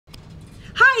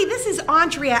Hi, this is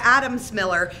Andrea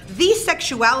Adams-Miller, the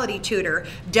Sexuality Tutor,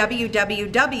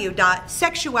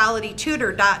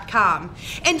 www.sexualitytutor.com.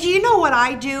 And do you know what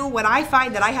I do when I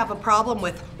find that I have a problem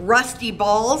with rusty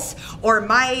balls or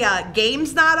my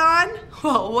game's not on?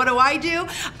 Well, what do?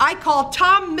 I call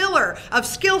Tom Miller of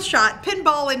Skillshot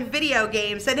Pinball and Video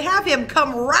Games and have him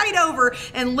come right over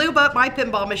and lube up my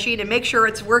pinball machine and make sure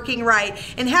it's working right,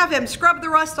 and have him scrub the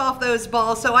rust off those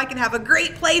balls so I can have a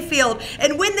great play field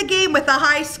and win the game with a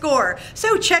high score.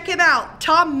 So check him out,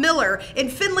 Tom Miller in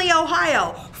Findlay,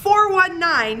 Ohio,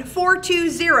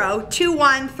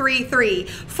 419-420-2133,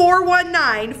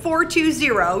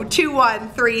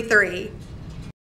 419-420-2133.